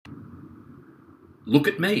Look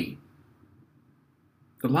at me.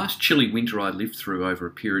 The last chilly winter I lived through over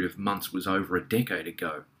a period of months was over a decade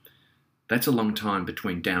ago. That's a long time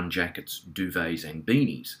between down jackets, duvets and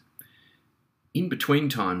beanies. In between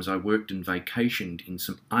times I worked and vacationed in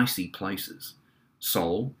some icy places: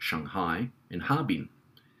 Seoul, Shanghai and Harbin.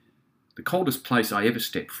 The coldest place I ever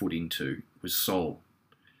stepped foot into was Seoul.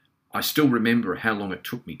 I still remember how long it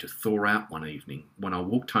took me to thaw out one evening when I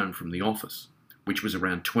walked home from the office, which was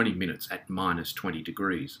around 20 minutes at minus 20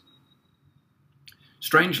 degrees.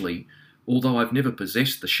 Strangely, although I've never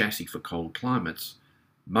possessed the chassis for cold climates,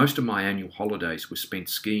 most of my annual holidays were spent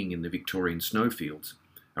skiing in the Victorian snowfields,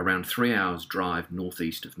 around 3 hours drive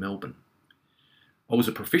northeast of Melbourne. I was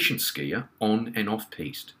a proficient skier on and off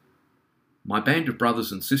piste. My band of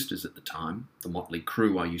brothers and sisters at the time, the motley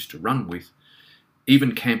crew I used to run with,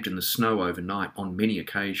 even camped in the snow overnight on many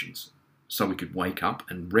occasions, so we could wake up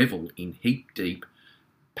and revel in heap-deep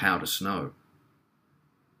powder snow.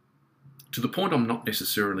 To the point I'm not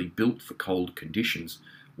necessarily built for cold conditions,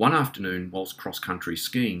 one afternoon whilst cross-country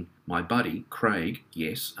skiing, my buddy, Craig,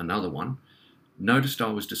 yes, another one, noticed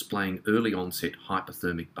I was displaying early onset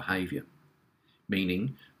hypothermic behaviour,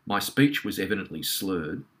 meaning my speech was evidently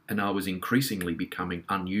slurred and I was increasingly becoming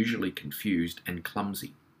unusually confused and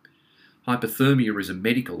clumsy. Hypothermia is a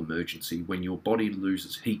medical emergency when your body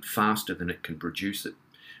loses heat faster than it can produce it,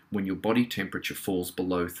 when your body temperature falls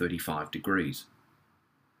below 35 degrees.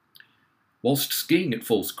 Whilst skiing at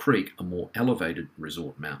Falls Creek, a more elevated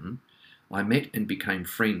resort mountain, I met and became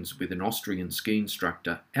friends with an Austrian ski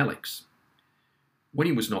instructor, Alex. When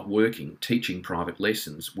he was not working, teaching private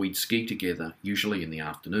lessons, we'd ski together, usually in the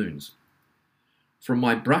afternoons. From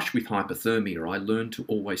my brush with hypothermia, I learned to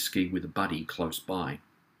always ski with a buddy close by.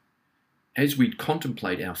 As we'd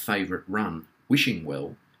contemplate our favourite run, wishing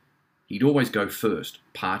well, he'd always go first,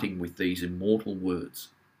 parting with these immortal words: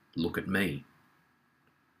 "Look at me."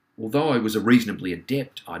 Although I was a reasonably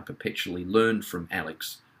adept, I'd perpetually learned from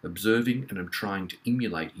Alex, observing and trying to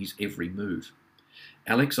emulate his every move.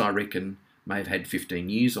 Alex, I reckon, may have had 15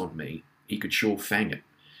 years on me. He could sure fang it,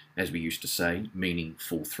 as we used to say, meaning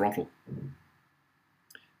full throttle.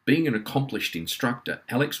 Being an accomplished instructor,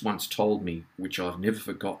 Alex once told me, which I've never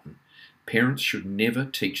forgotten, parents should never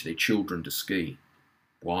teach their children to ski.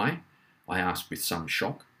 Why? I asked with some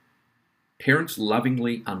shock. Parents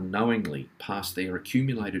lovingly, unknowingly pass their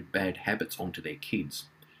accumulated bad habits onto their kids,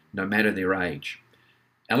 no matter their age.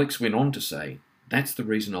 Alex went on to say, "That's the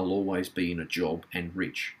reason I'll always be in a job and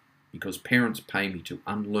rich, because parents pay me to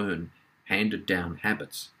unlearn handed down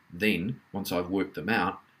habits. Then, once I've worked them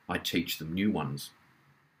out, I teach them new ones."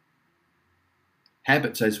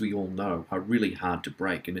 Habits, as we all know, are really hard to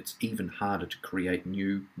break, and it's even harder to create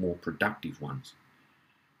new, more productive ones.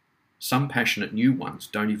 Some passionate new ones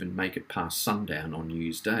don't even make it past sundown on New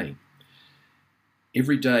Year's Day.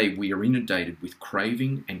 Every day we are inundated with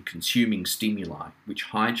craving and consuming stimuli, which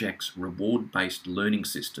hijacks reward-based learning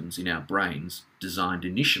systems in our brains designed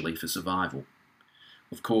initially for survival.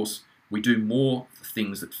 Of course, we do more the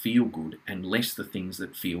things that feel good and less the things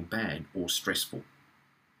that feel bad or stressful.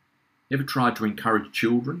 Ever tried to encourage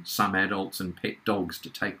children, some adults and pet dogs to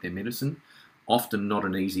take their medicine? Often not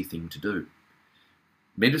an easy thing to do.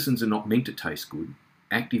 Medicines are not meant to taste good.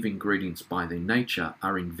 Active ingredients by their nature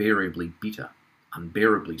are invariably bitter,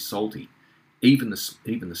 unbearably salty. Even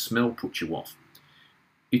the smell puts you off.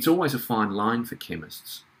 It's always a fine line for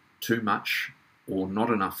chemists. Too much or not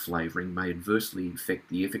enough flavouring may adversely affect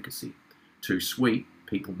the efficacy. Too sweet,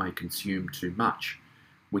 people may consume too much,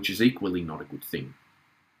 which is equally not a good thing.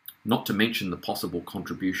 Not to mention the possible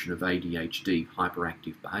contribution of ADHD,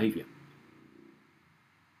 hyperactive behaviour.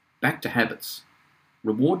 Back to habits.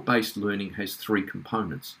 Reward-based learning has 3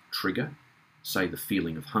 components: trigger, say the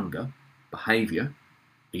feeling of hunger; behaviour,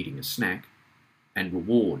 eating a snack; and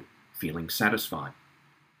reward, feeling satisfied.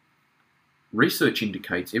 Research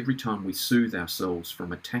indicates every time we soothe ourselves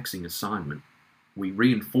from a taxing assignment, we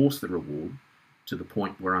reinforce the reward to the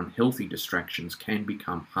point where unhealthy distractions can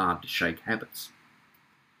become hard to shake habits.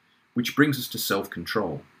 Which brings us to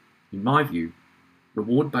self-control. In my view,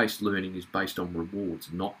 reward-based learning is based on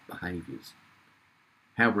rewards, not behaviours.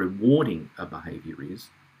 How rewarding a behaviour is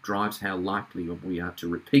drives how likely we are to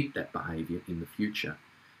repeat that behaviour in the future,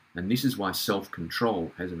 and this is why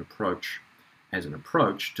self-control as an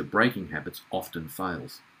approach to breaking habits often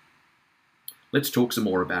fails. Let's talk some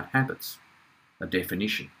more about habits. A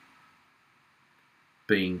definition: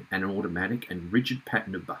 being an automatic and rigid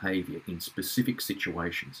pattern of behaviour in specific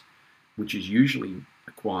situations, which is usually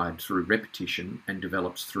acquired through repetition and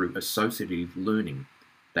develops through associative learning,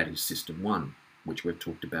 that is System 1, which we've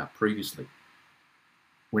talked about previously.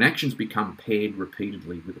 When actions become paired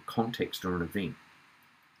repeatedly with a context or an event,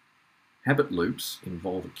 Habit loops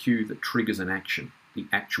involve a cue that triggers an action, the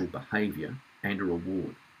actual behaviour, and a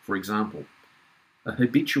reward. For example, a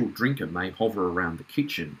habitual drinker may hover around the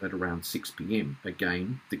kitchen at around 6 p.m,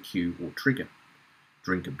 again, the cue or trigger.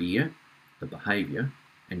 Drink a beer, the behaviour,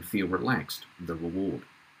 and feel relaxed, the reward.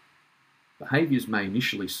 Behaviours may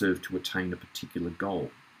initially serve to attain a particular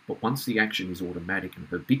goal, but once the action is automatic and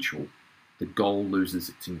habitual, the goal loses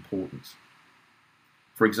its importance.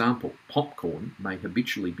 For example, popcorn may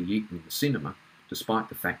habitually be eaten in the cinema despite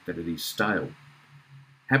the fact that it is stale.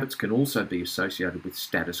 Habits can also be associated with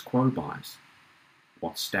status quo bias.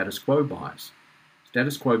 What's status quo bias?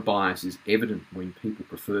 Status quo bias is evident when people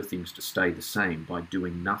prefer things to stay the same by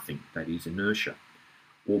doing nothing, that is inertia,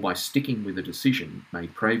 or by sticking with a decision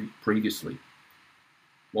made previously.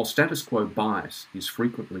 While status quo bias is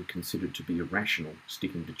frequently considered to be irrational,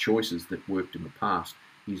 sticking to choices that worked in the past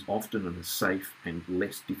is often a safe and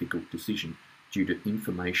less difficult decision due to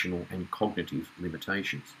informational and cognitive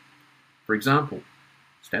limitations. For example,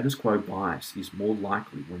 status quo bias is more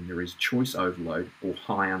likely when there is choice overload or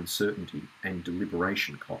high uncertainty and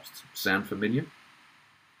deliberation costs. Sound familiar?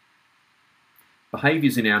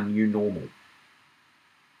 Behaviours in our new normal.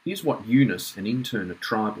 Here's what Eunice, an intern at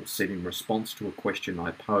Tribal, said in response to a question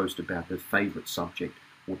I posed about her favourite subject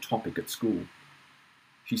or topic at school.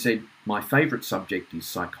 She said, "My favourite subject is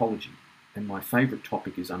psychology, and my favourite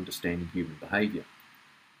topic is understanding human behaviour.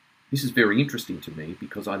 This is very interesting to me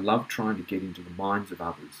because I love trying to get into the minds of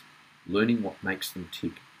others, learning what makes them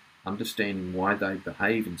tick, understanding why they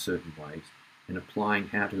behave in certain ways, and applying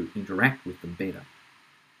how to interact with them better."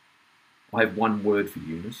 I have one word for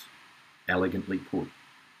Eunice: elegantly put.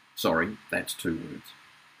 Sorry, that's 2 words.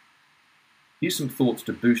 Here's some thoughts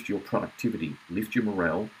to boost your productivity, lift your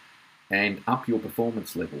morale, and up your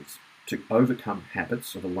performance levels to overcome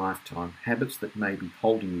habits of a lifetime, habits that may be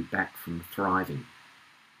holding you back from thriving.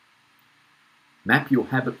 Map your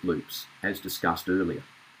habit loops, as discussed earlier.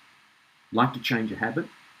 Like to change a habit?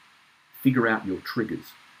 Figure out your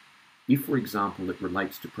triggers. If, for example, it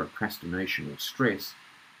relates to procrastination or stress,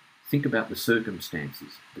 think about the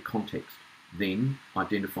circumstances, the context. Then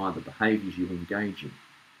identify the behaviours you engage in.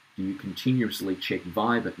 Do you continuously check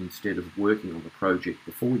Viber instead of working on the project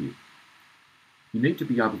before you? You need to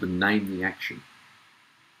be able to name the action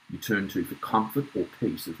you turn to for comfort or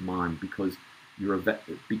peace of mind because you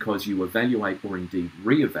evaluate or indeed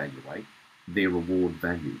re-evaluate their reward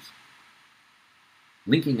values.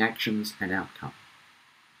 Linking actions and outcome.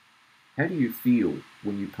 How do you feel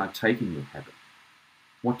when you partake in your habit?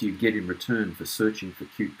 What do you get in return for searching for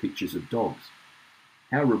cute pictures of dogs?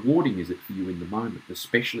 How rewarding is it for you in the moment,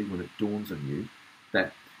 especially when it dawns on you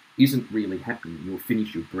that isn't really happening? You'll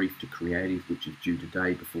finish your brief to creative, which is due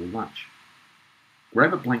today before lunch.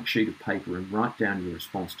 Grab a blank sheet of paper and write down your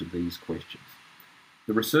response to these questions.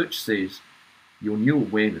 The research says your new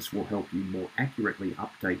awareness will help you more accurately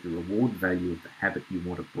update the reward value of the habit you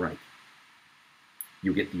want to break.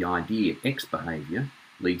 You'll get the idea X behaviour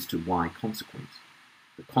leads to Y consequence.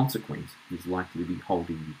 The consequence is likely to be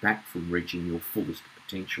holding you back from reaching your fullest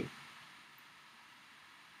potential.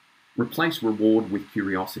 Replace reward with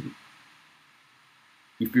curiosity.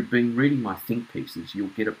 If you've been reading my think pieces, you'll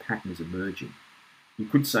get a pattern is emerging. You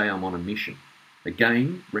could say I'm on a mission.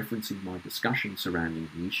 Again, referencing my discussion surrounding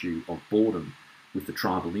the issue of boredom with the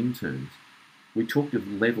Tribal interns, we talked of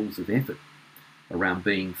levels of effort around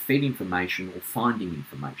being fed information or finding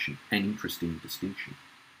information, an interesting distinction.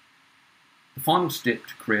 The final step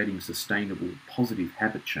to creating sustainable, positive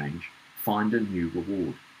habit change: find a new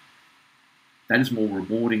reward. That is more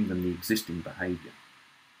rewarding than the existing behaviour.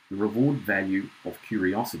 The reward value of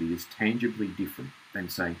curiosity is tangibly different than,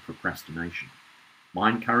 say, procrastination. My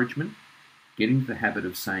encouragement: get into the habit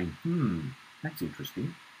of saying, that's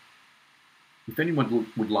interesting. If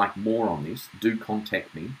anyone would like more on this, do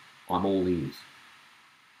contact me. I'm all ears.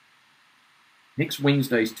 Next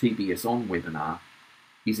Wednesday's TBS On webinar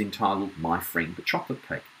is entitled My Friend the Chocolate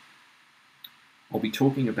Cake. I'll be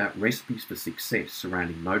talking about recipes for success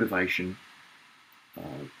surrounding motivation,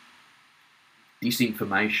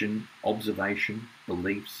 disinformation, observation,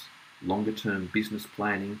 beliefs, longer-term business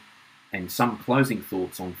planning, and some closing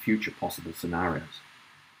thoughts on future possible scenarios.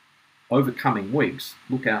 Over coming weeks,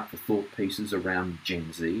 look out for thought pieces around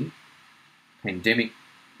Gen Z, pandemic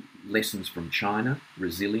lessons from China,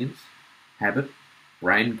 resilience, habit,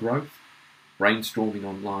 brand growth, brainstorming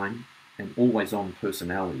online, and always-on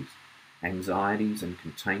personalities, anxieties and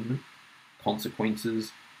containment,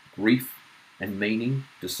 consequences, grief and meaning,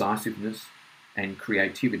 decisiveness, and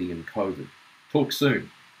creativity in COVID. Talk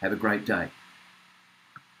soon. Have a great day.